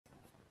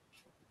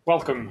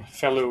Welcome,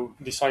 fellow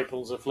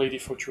disciples of Lady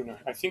Fortuna.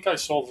 I think I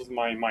solved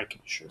my mic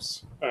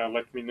issues.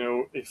 Let me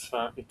know if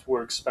it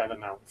works better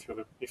now,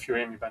 if you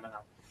hear me better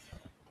now.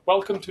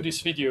 Welcome to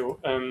this video.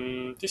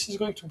 This is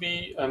going to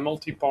be a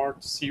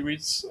multi-part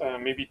series,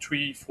 maybe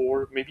three,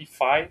 four, maybe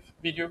five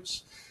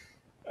videos.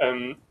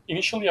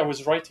 Initially, I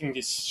was writing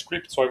this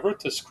script, so I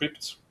wrote a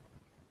script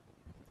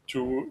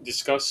to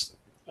discuss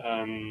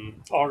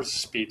R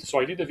speed. So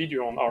I did a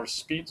video on R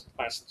speed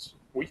last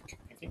week,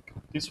 I think,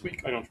 this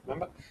week, I don't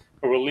remember.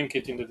 I will link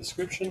it in the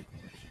description,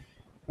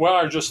 where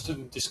I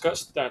just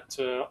discussed that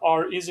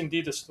R is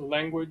indeed a slow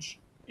language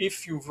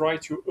if you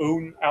write your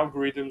own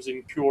algorithms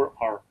in pure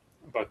R.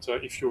 But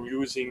if you're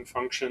using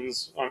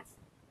functions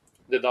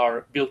that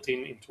are built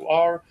into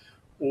R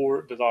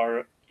or that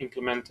are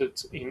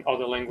implemented in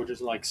other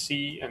languages like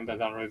C and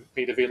that are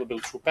made available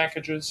through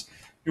packages,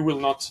 you will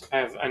not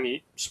have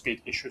any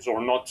speed issues,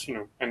 or not,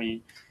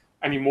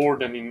 any more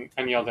than in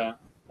any other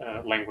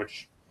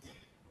language.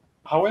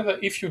 However,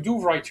 if you do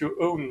write your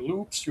own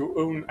loops, your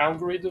own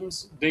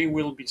algorithms, they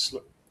will be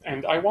slow.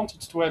 And I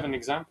wanted to have an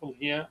example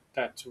here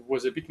that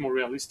was a bit more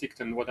realistic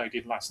than what I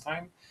did last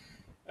time.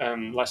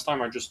 Last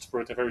time I just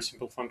wrote a very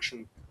simple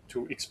function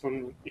to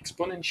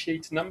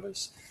exponentiate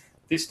numbers.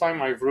 This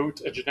time I wrote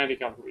a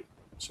genetic algorithm.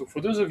 So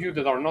for those of you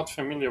that are not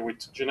familiar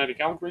with genetic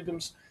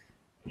algorithms,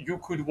 you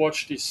could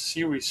watch this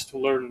series to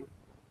learn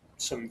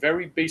some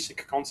very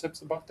basic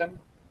concepts about them.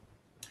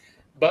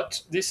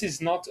 But this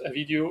is not a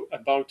video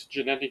about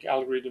genetic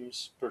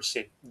algorithms per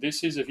se.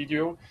 This is a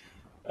video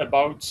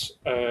about,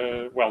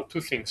 well, two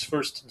things.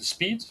 First, the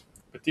speed,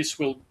 but this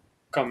will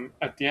come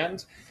at the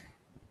end.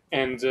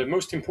 And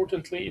most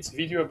importantly, it's a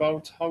video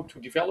about how to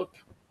develop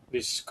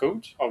this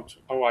code,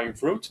 how I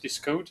wrote this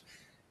code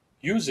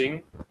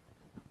using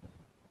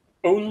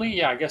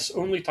only, I guess,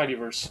 only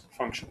tidyverse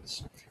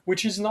functions,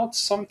 which is not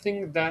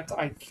something that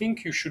I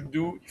think you should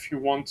do if you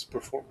want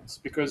performance.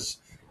 Because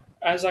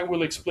as I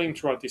will explain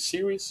throughout this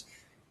series,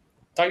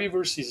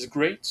 tidyverse is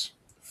great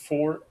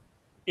for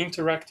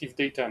interactive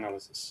data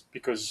analysis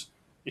because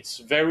it's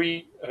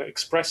very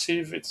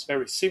expressive, it's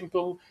very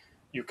simple.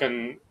 You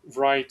can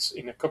write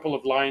in a couple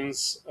of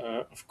lines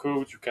of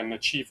code, you can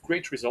achieve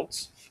great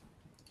results.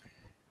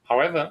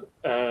 However,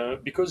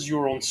 because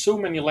you're on so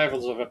many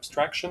levels of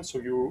abstraction, so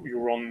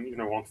you're on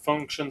on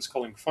functions,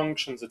 calling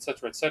functions,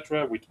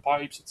 etc., with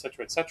pipes,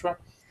 etc.,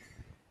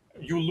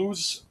 you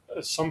lose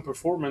some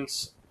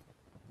performance.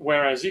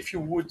 Whereas if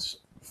you would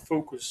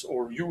focus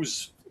or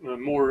use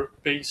more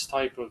base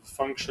type of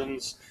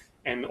functions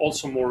and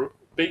also more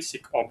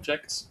basic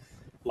objects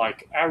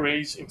like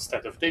arrays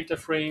instead of data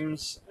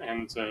frames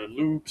and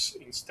loops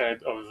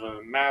instead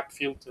of map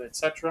filter,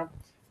 etc.,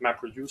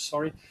 map reduce,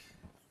 sorry,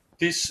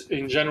 this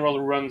in general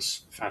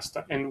runs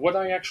faster. And what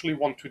I actually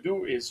want to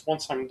do is,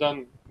 once I'm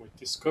done with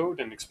this code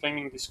and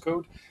explaining this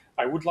code,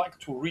 I would like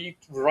to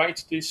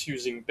rewrite this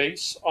using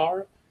base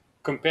R,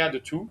 compare the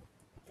two.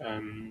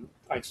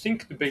 I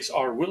think the base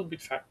R will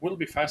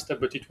be faster,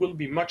 but it will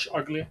be much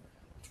uglier.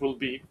 It will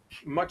be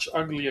much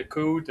uglier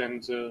code,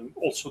 and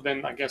also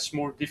then I guess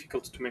more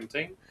difficult to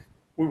maintain.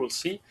 We will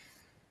see.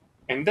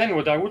 And then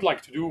what I would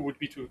like to do would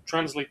be to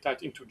translate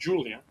that into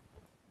Julia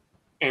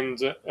and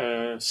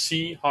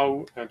see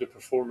how the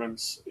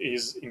performance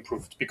is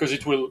improved, because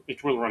it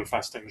will run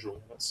faster in Julia.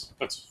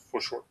 That's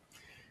for sure.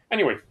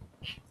 Anyway,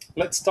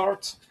 let's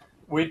start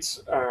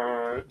with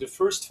the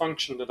first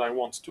function that I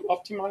want to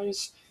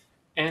optimize,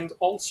 and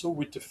also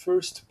with the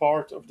first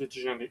part of the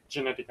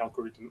genetic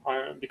algorithm,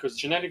 because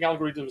genetic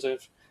algorithms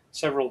have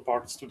several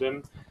parts to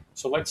them.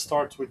 So let's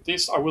start with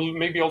this. I will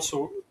maybe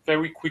also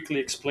very quickly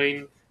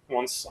explain,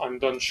 once I'm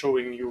done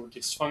showing you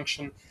this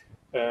function,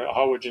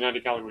 how a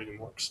genetic algorithm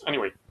works.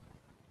 Anyway,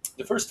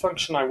 the first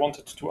function I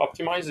wanted to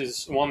optimize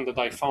is one that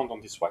I found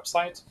on this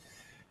website.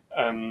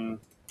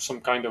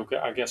 Some kind of,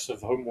 I guess,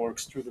 of homework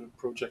student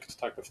project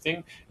type of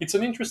thing. It's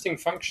an interesting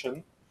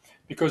function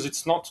because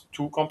it's not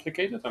too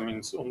complicated. I mean,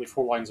 it's only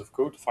 4 lines of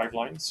code, 5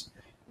 lines,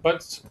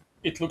 but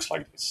it looks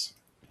like this.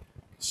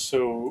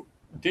 So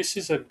this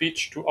is a bit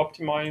to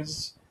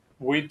optimize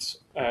with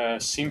a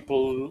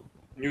simple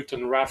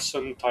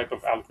Newton-Raphson type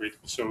of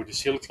algorithm. So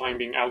these hill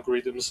climbing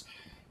algorithms,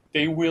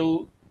 they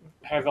will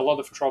have a lot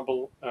of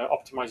trouble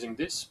optimizing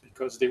this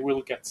because they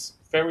will get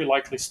very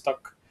likely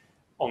stuck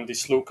on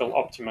this local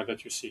optima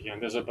that you see here,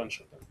 and there's a bunch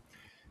of them.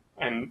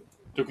 And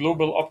the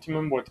global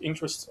optimum, what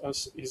interests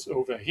us, is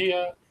over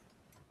here,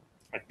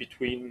 like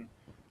between,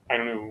 I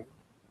don't know, zero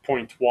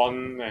point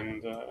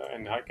 0.1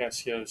 and I guess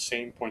here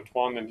same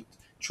 0.1, and it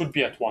should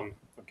be at 1.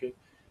 Okay,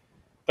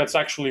 that's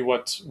actually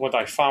what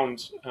I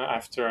found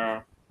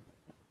after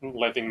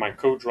letting my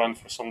code run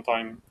for some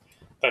time.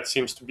 That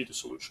seems to be the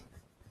solution.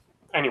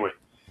 Anyway,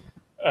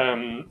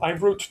 I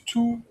wrote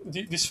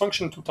this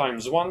function 2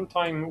 times. One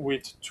time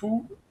with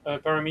two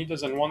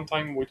parameters and one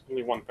time with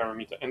only one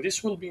parameter. And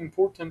this will be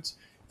important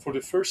for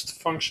the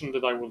first function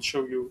that I will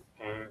show you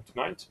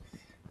tonight,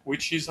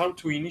 which is how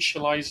to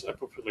initialize a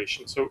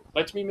population. So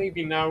let me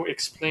maybe now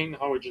explain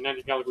how a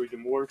genetic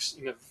algorithm works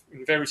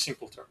in very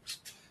simple terms.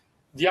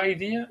 The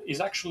idea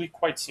is actually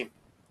quite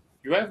simple.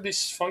 you have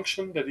this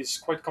function that is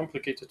quite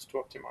complicated to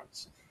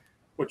optimize.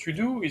 What you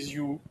do is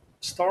you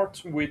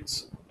start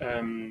with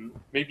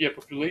maybe a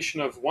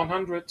population of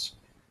 100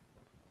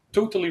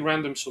 totally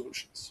random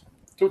solutions,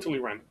 totally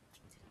random.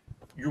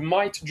 You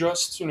might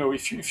just,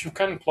 if you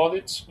can plot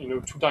it,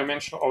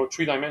 two-dimensional or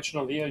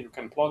three-dimensional here, you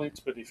can plot it,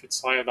 but if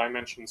it's higher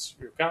dimensions,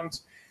 you can't.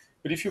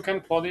 But if you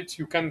can plot it,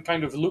 you can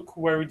kind of look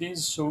where it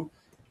is. So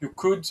you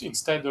could,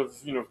 instead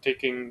of,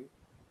 taking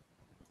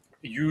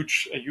a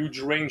huge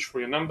range for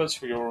your numbers,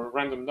 for your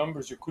random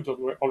numbers, you could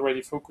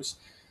already focus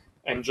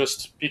and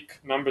just pick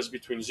numbers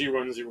between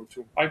 0 and 0,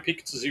 2. I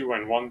picked 0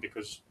 and 1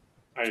 because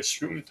I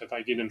assumed that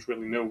I didn't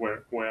really know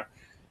where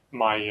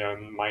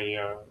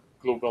my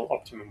global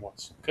optimum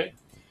was. Okay,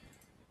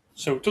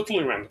 so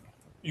totally random.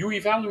 You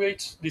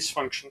evaluate these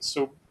functions.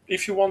 So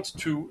if you want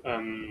to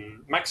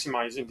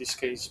maximize, in this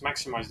case,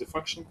 maximize the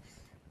function,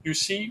 you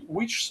see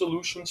which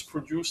solutions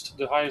produced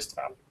the highest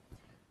value.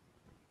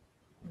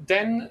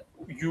 Then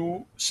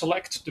you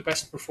select the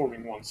best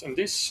performing ones, and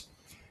there's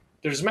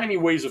many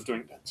ways of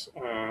doing that.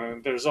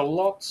 There's a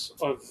lot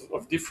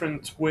of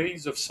different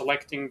ways of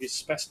selecting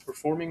these best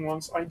performing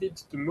ones. I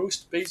did the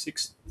most basic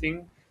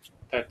thing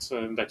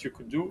that you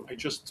could do. I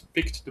just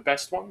picked the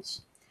best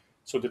ones.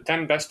 So the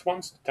 10 best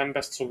ones, the 10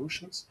 best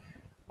solutions.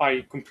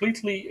 I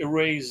completely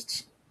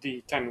erased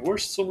the 10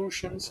 worst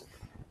solutions.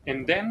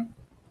 And then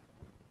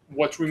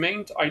what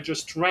remained, I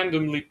just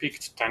randomly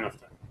picked 10 of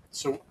them.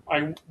 So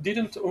I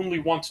didn't only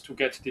want to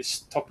get this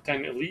top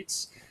 10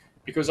 elites,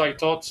 because I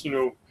thought,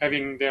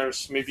 having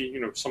there's maybe,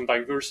 some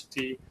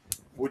diversity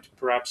would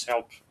perhaps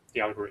help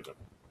the algorithm.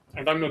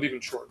 And I'm not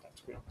even sure of that,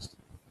 to be honest.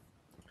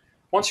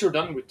 Once you're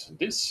done with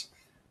this,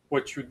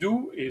 what you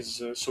do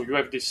is, so you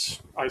have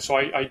this,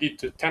 I did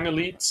 10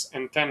 elites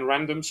and 10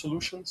 random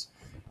solutions.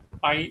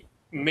 I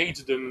made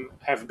them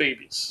have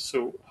babies.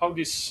 So how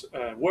this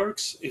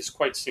works is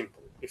quite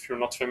simple if you're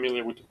not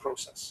familiar with the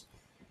process.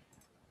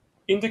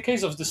 In the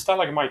case of the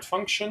stalagmite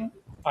function,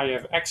 I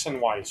have x and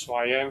y. So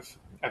I have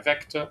a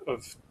vector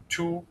of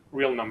two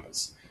real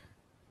numbers.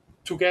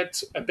 To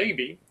get a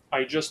baby,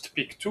 I just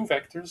pick two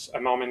vectors, a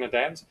mom and a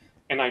dad,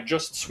 and I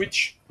just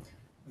switch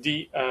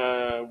the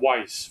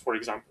y's, for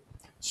example.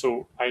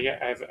 So I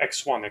have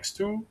x1,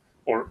 x2,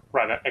 or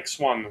rather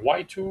x1,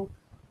 y2,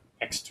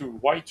 x2,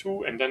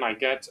 y2, and then I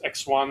get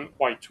x1,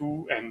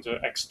 y2, and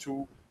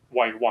x2,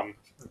 y1.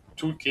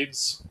 Two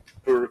kids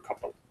per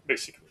couple,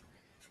 basically.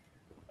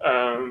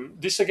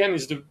 This again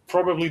is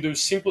probably the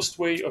simplest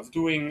way of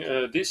doing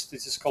this.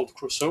 This is called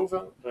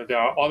crossover. There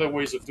are other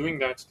ways of doing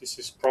that. This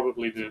is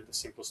probably the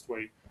simplest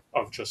way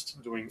of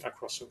just doing a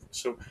crossover.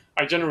 So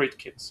I generate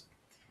kids.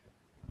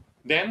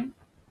 Then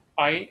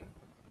I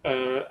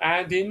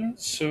add in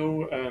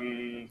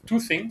two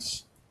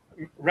things: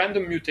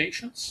 random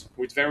mutations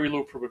with very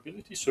low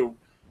probability. So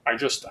I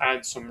just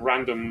add some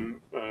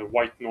random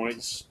white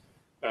noise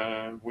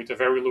with a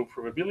very low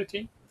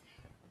probability.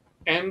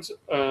 And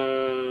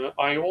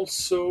I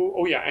also,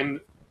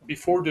 and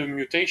before the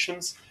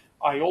mutations,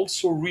 I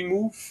also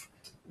remove,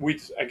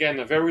 with again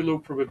a very low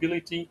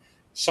probability,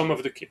 some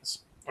of the kids.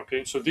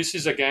 Okay, so this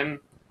is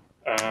again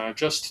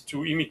just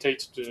to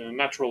imitate the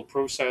natural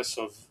process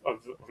of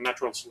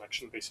natural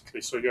selection,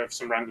 basically. So you have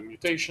some random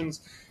mutations,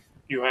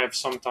 you have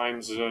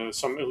sometimes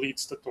some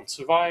elites that don't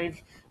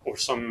survive, or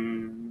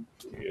some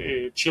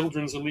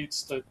children's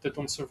elites that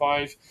don't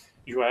survive.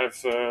 You have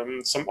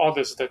some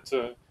others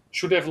that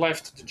should have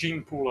left the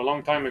gene pool a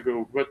long time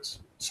ago, but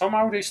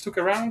somehow they stuck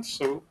around.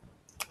 So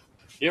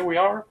here we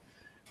are,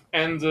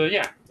 and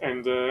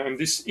and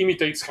this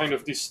imitates kind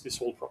of this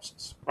whole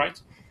process, right?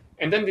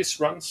 And then this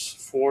runs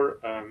for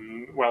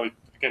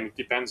it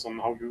depends on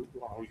how you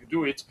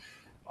do it.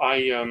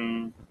 I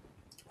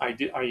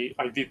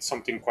did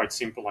something quite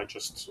simple. I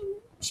just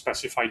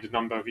specified the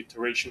number of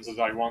iterations that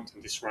I want,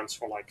 and this runs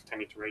for like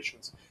 10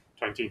 iterations,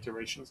 20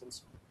 iterations, and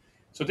so on.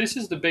 So this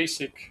is the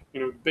basic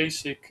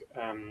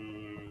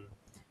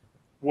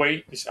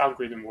way this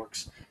algorithm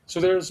works.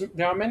 So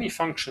there are many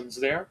functions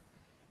there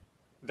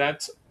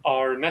that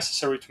are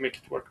necessary to make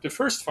it work. The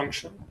first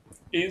function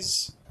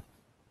is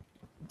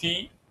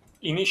the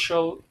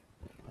initial,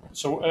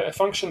 so a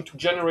function to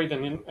generate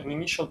an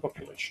initial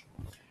population.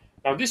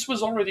 Now this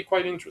was already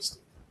quite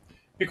interesting,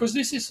 because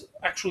this is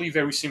actually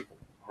very simple,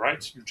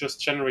 right? You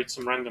just generate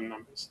some random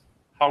numbers.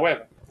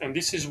 However, and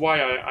this is why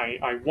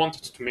I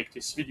wanted to make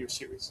this video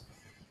series,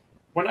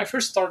 when I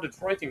first started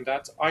writing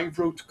that, I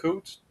wrote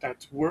code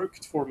that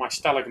worked for my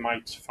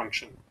stalagmite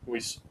function,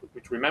 with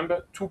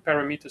remember, 2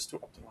 parameters to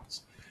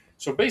optimize.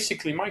 So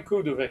basically my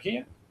code over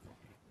here,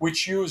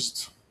 which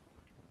used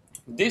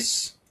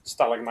this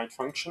stalagmite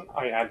function,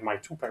 I had my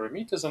 2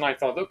 parameters, and I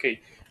thought,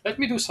 okay, let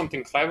me do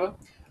something clever.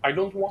 I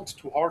don't want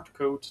to hard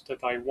code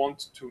that I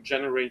want to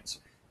generate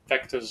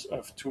vectors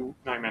of 2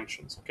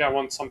 dimensions. Okay, I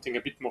want something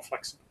a bit more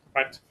flexible,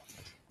 right?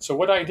 So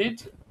what I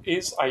did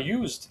is I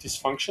used this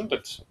function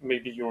that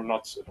maybe you're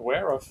not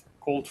aware of,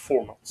 called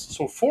formals.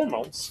 So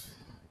formals,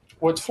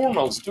 what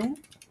formals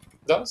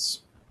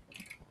does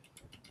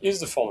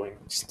is the following: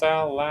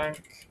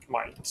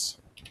 stalagmite.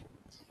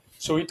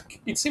 So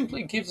it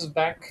simply gives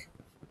back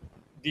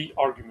the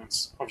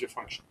arguments of your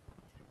function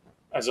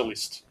as a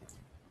list.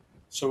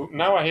 So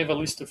now I have a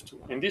list of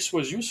 2. And this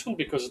was useful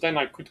because then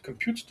I could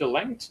compute the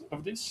length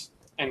of this,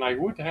 and I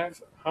would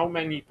have how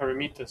many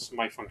parameters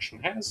my function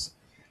has.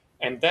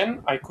 And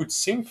then I could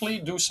simply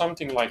do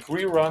something like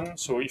rerun.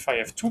 So if I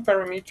have 2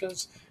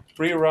 parameters,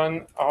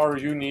 rerun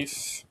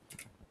runif,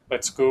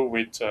 let's go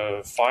with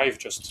 5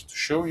 just to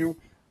show you,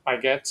 I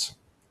get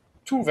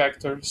 2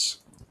 vectors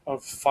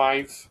of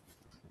 5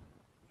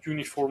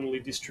 uniformly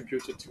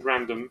distributed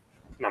random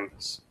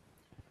numbers.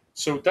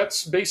 So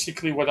that's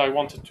basically what I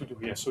wanted to do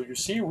here. So you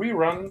see,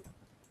 rerun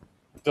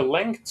the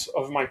length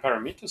of my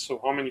parameters, so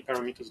how many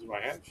parameters do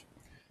I have,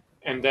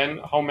 and then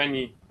how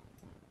many,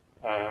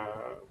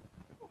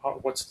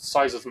 what's the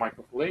size of my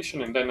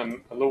population, and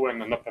then a lower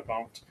and an upper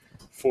bound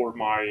for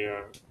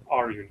my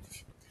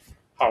runif.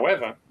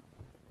 However,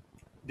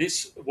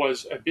 this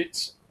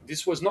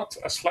was not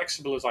as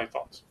flexible as I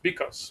thought,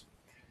 because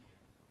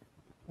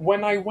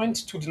when I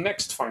went to the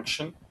next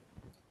function,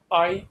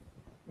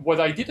 what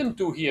I didn't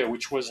do here,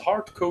 which was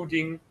hard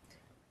coding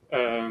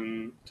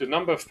the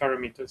number of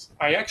parameters,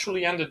 I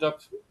actually ended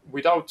up,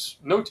 without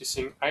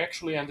noticing, I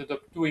actually ended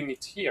up doing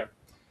it here.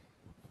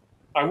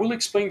 I will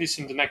explain this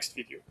in the next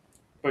video.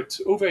 But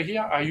over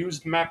here, I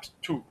used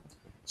map2.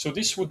 So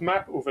this would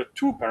map over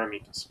 2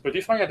 parameters. But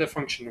if I had a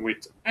function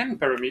with n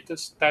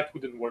parameters, that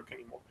wouldn't work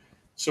anymore.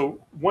 So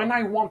when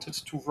I wanted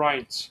to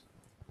write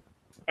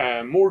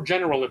a more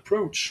general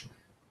approach,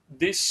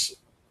 this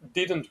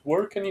didn't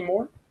work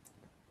anymore.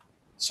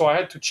 So I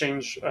had to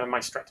change my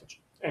strategy.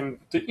 And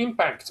the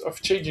impact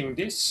of changing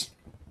this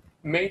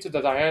made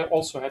that I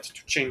also had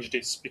to change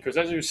this, because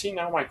as you see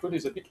now, my code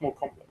is a bit more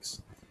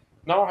complex.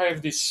 Now I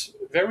have this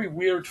very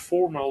weird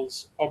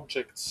formals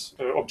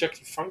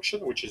objective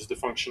function, which is the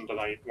function that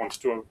I want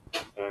to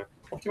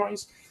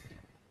optimize.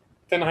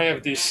 Then I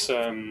have this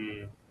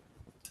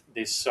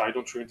this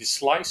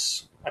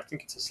slice. I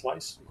think it's a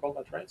slice. You call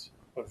that right?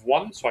 Of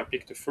 1. So I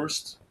pick the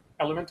first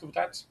element of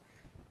that,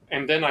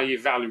 and then I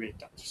evaluate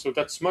that. So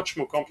that's much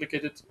more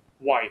complicated.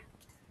 Why?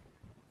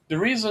 The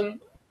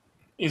reason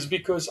is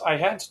because I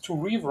had to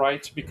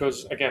rewrite,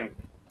 because again,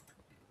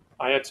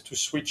 I had to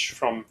switch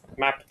from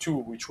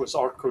map2, which was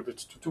hard-coded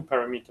to 2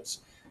 parameters,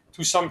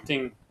 to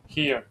something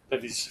here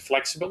that is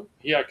flexible.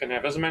 Here I can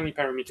have as many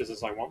parameters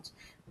as I want.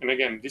 And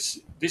again,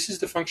 this is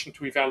the function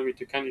to evaluate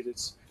the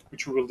candidates,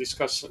 which we will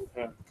discuss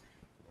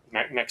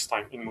next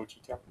time in more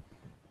detail.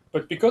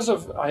 But because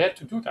I had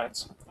to do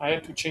that, I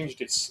had to change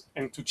this.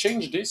 And to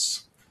change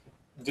this,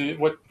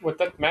 what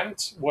that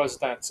meant was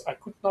that I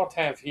could not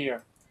have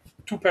here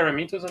 2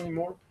 parameters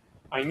anymore.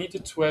 I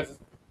needed to have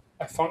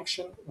a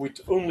function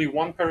with only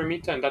 1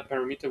 parameter, and that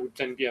parameter would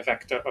then be a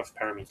vector of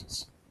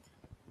parameters.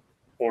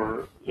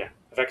 Or, yeah,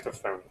 a vector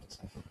of parameters.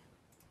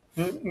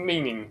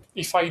 Meaning,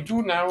 if I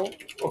do now,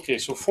 okay,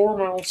 so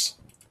formals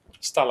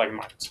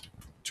stalagmite,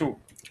 2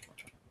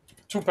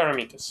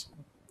 parameters.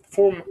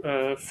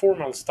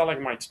 Formal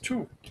stalagmite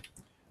 2,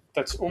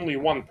 that's only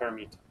 1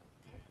 parameter,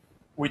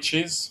 which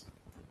is,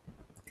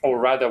 or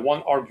rather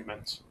 1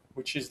 argument,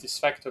 which is this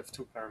vector of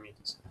 2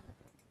 parameters.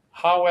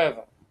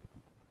 However,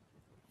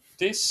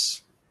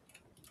 this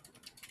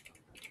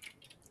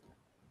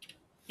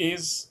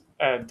is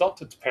a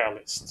dotted pair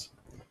list.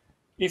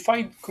 If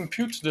I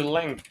compute the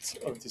length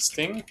of this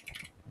thing,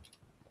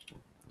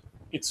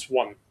 it's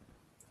 1.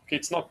 Okay,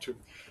 it's not 2.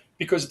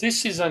 Because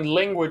this is a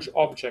language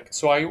object.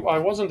 So I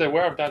wasn't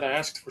aware of that. I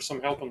asked for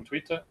some help on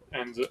Twitter,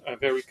 and a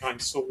very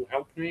kind soul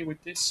helped me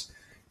with this.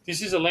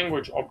 This is a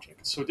language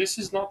object. So this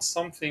is not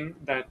something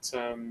that...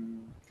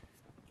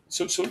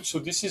 So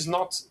this is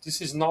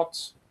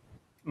not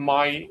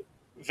my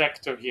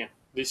vector here.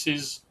 This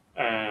is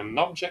an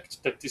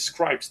object that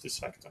describes this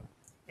vector,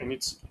 and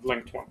it's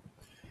length 1.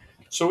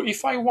 So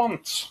if I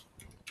want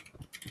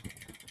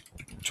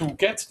to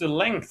get the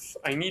length,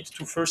 I need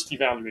to first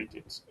evaluate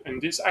it.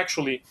 And this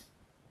actually,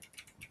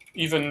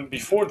 even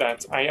before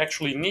that, I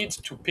actually need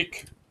to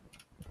pick,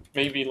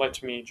 maybe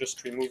let me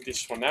just remove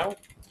this for now.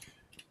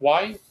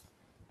 Why?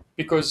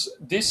 Because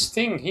this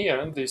thing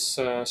here, this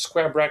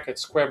square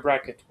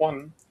bracket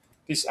 1,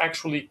 this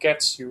actually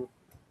gets you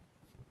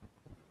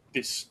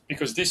this.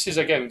 Because this is,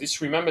 again,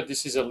 remember,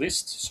 this is a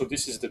list. So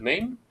this is the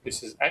name,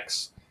 this is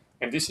X,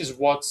 and this is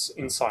what's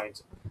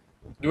inside.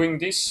 Doing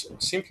this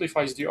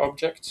simplifies the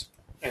object,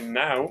 and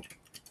now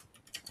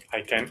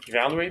I can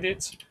evaluate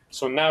it.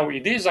 So now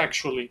it is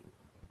actually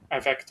a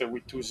vector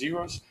with 2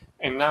 zeros,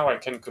 and now I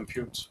can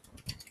compute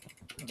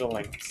the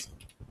length.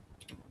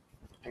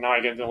 And now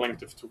I get the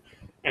length of 2.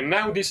 And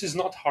now this is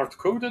not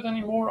hard-coded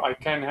anymore. I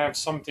can have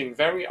something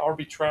very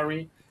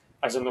arbitrary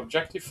as an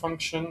objective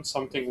function,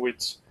 something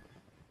with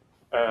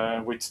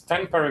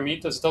 10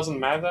 parameters, doesn't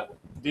matter.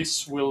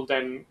 This will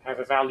then have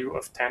a value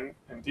of 10,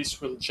 and this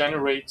will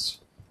generate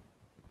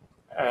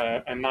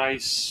a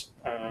nice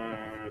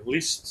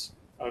list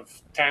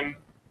of 10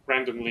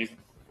 randomly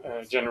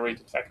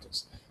generated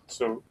vectors.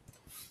 So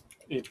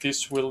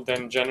this will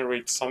then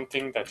generate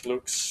something that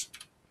looks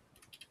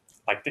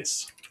like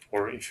this.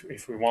 Or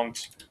if we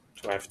want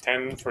to have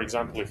 10, for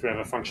example, if we have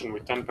a function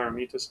with 10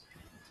 parameters.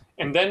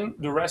 And then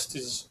the rest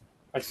is,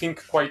 I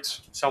think, quite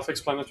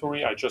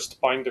self-explanatory. I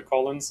just bind the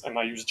columns and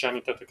I use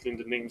Janita to clean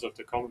the names of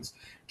the columns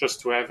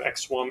just to have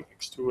x1,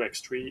 x2,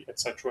 x3,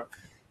 etc.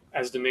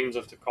 as the names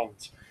of the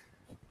columns.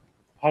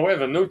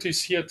 However,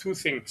 notice here two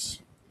things.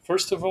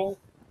 First of all,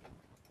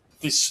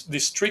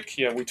 this trick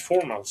here with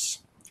formals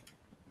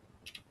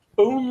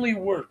only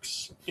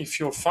works if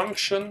your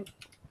function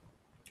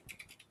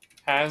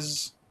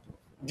has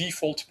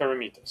default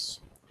parameters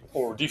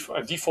or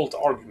a default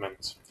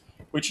argument,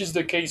 which is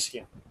the case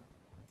here,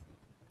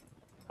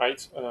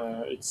 right?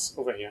 It's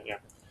over here, yeah.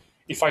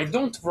 If I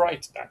don't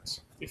write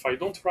that, if I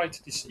don't write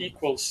this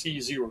equals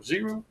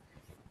C00,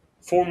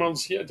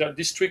 formals here, that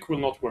this trick will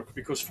not work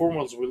because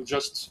formals will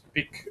just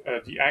pick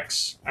the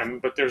x,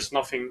 but there's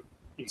nothing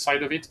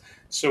inside of it.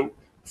 So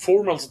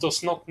formals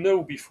does not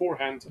know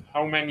beforehand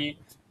how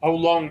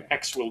long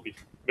x will be,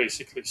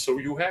 basically. So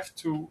you have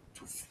to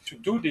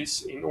do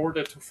this in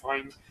order to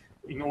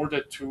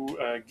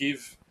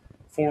give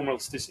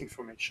formals this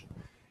information.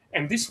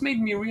 And this made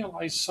me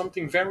realize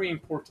something very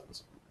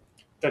important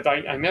that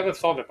I never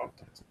thought about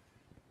that.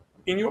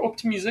 In your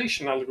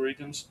optimization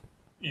algorithms,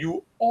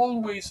 you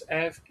always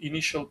have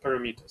initial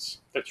parameters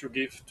that you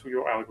give to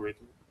your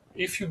algorithm.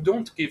 If you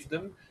don't give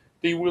them,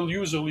 they will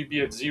usually be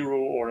at 0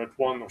 or at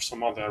 1 or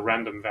some other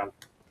random value.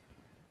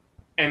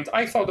 And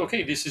I thought,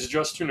 okay, this is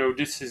just,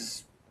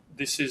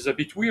 this is a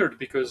bit weird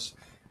because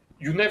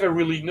you never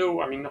really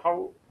know. I mean,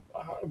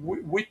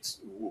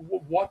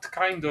 what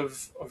kind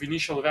of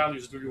initial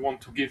values do you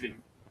want to give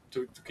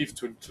to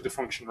the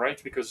function,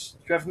 right? Because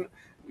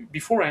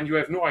beforehand you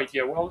have no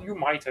idea. Well, you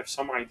might have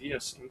some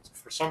ideas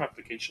for some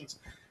applications,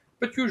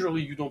 but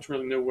usually you don't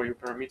really know where your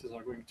parameters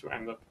are going to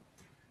end up.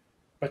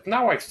 But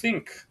now I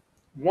think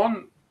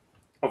one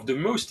of the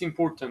most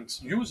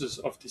important uses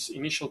of this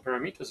initial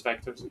parameters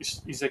vectors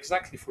is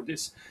exactly for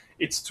this.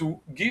 It's to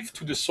give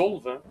to the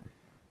solver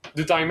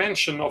the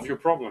dimension of your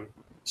problem,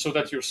 so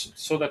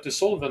that the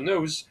solver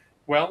knows,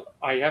 well,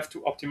 I have to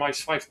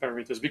optimize 5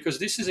 parameters, because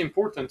this is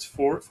important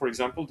for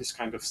example, this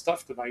kind of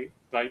stuff that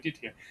I did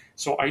here.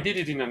 So I did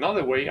it in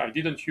another way. I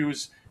didn't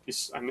use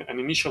an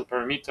initial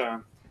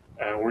parameter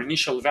or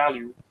initial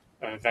value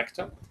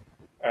vector.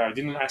 I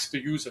didn't ask the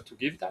user to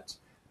give that,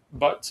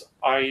 but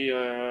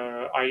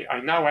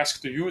I now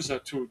ask the user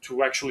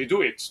to actually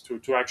do it,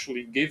 to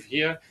actually give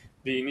here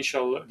the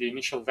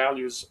initial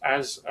values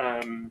as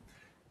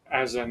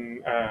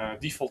an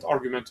default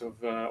argument of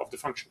the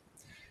function.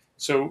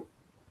 So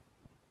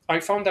I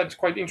found that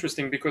quite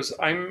interesting because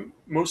I'm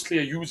mostly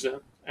a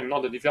user and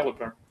not a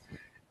developer.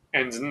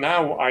 And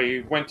now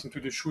I went into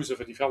the shoes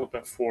of a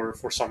developer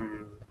for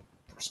some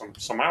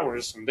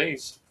hours, some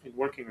days in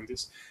working on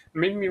this. It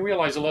made me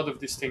realize a lot of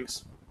these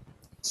things.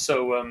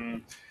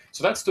 So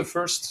that's the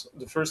first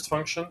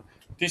function.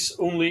 This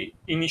only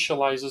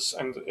initializes,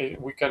 and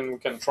we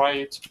can try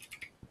it.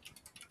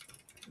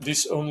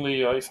 This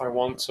only, if I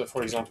want,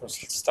 for example,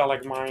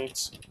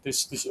 stalagmite,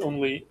 this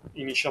only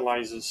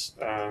initializes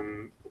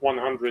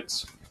 100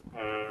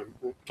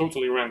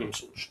 totally random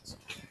solutions.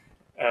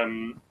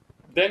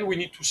 Then we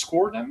need to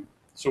score them.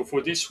 So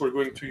for this, we're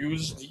going to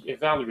use the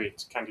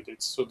evaluate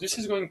candidates. So this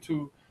is I'm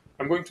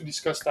going to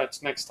discuss that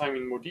next time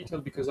in more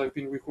detail because I've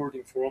been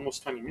recording for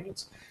almost 20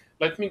 minutes.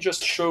 Let me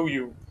just show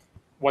you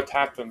what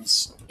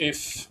happens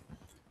if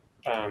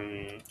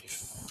I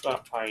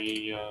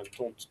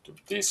don't do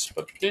this,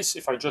 but this,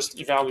 if I just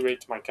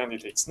evaluate my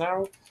candidates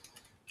now.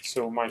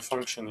 So my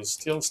function is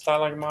still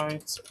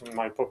stalagmite, and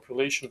my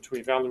population to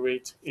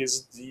evaluate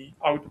is the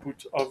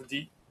output of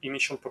the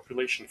initial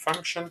population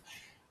function.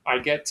 I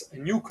get a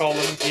new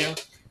column here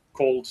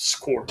called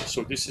score.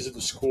 So this is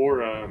the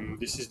score.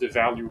 This is the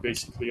value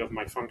basically of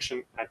my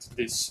function at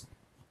this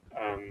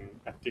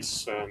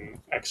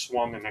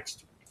x1 and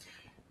x2.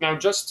 Now,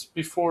 just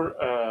before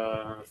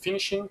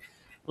finishing,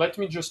 let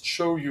me just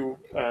show you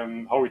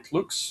how it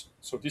looks.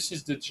 So this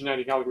is the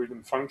genetic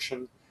algorithm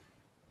function,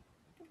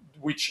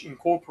 which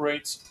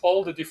incorporates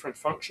all the different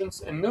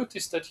functions. And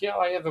notice that here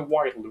I have a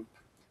while loop.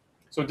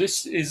 So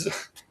this is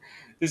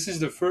this is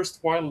the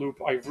first while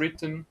loop I've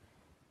written,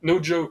 no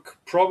joke,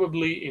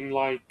 probably in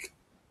like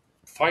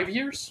 5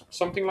 years,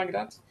 something like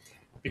that.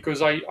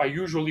 Because I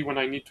usually, when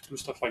I need to do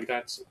stuff like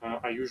that,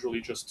 I usually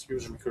just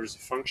use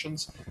recursive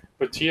functions.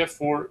 But here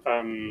for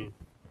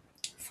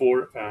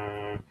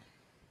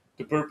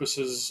the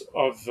purposes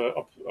of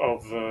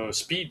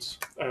speed,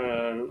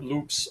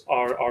 loops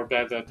are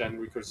better than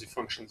recursive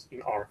functions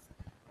in R,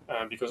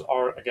 because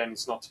R again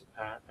is not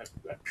a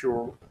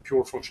pure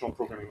functional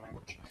programming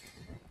language.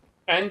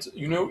 And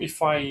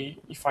if I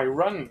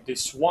run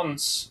this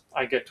once,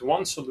 I get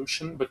one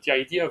solution. But the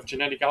idea of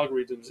genetic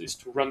algorithms is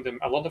to run them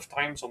a lot of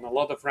times on a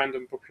lot of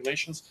random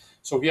populations.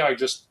 So here I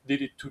just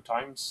did it 2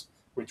 times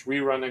with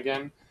rerun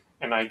again,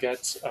 and I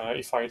get,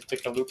 if I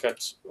take a look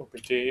at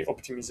OPT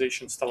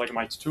optimization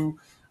stalagmite 2,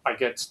 I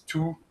get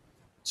 2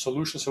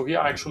 solutions. So here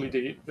actually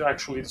the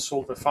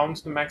solver found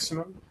the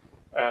maximum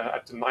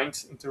at the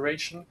 9th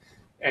iteration,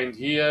 and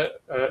here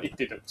it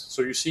didn't.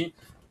 So you see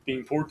the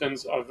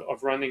importance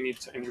of running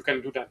it, and you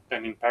can do that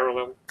then in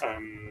parallel.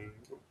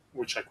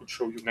 which I could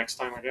show you next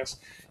time, I guess.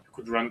 You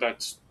could run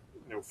that,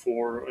 on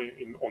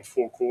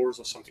 4 cores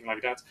or something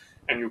like that,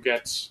 and you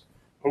get,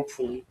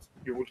 hopefully,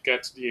 you would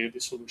get the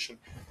solution.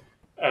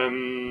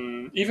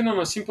 Even on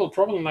a simple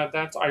problem like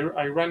that,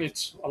 I ran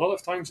it a lot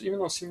of times. Even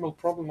on a simple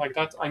problem like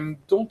that,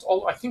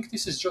 I think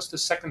this is just the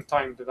second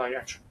time that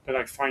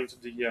I find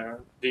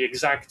the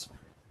exact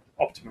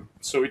optimum.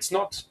 So it's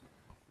not.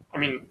 I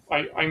mean,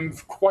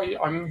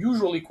 I'm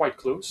usually quite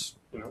close,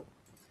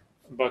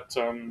 but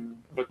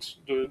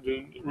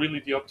really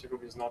the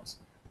optimum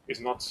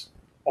is not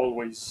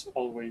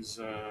always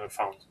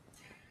found.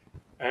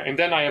 And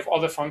then I have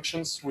other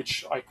functions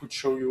which I could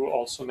show you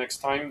also next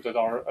time that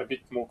are a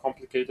bit more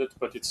complicated,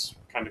 but it's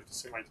kind of the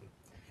same idea.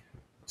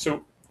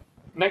 So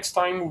next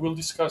time we will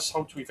discuss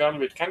how to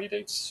evaluate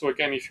candidates. So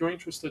again, if you're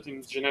interested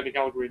in genetic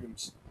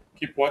algorithms,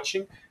 keep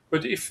watching.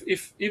 But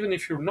even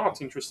if you're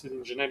not interested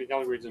in genetic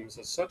algorithms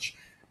as such,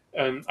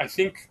 I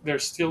think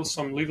there's still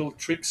some little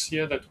tricks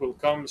here that will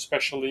come,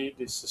 especially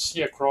this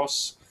C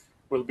across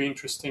will be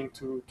interesting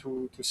to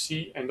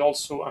see, and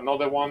also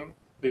another one,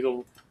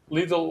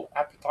 little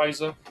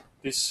appetizer,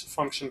 this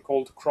function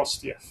called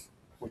crossdf,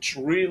 which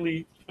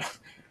really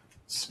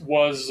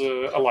was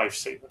a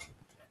lifesaver.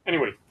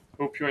 Anyway,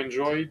 hope you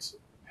enjoyed.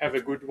 Have a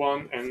good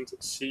one, and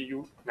see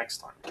you next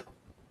time.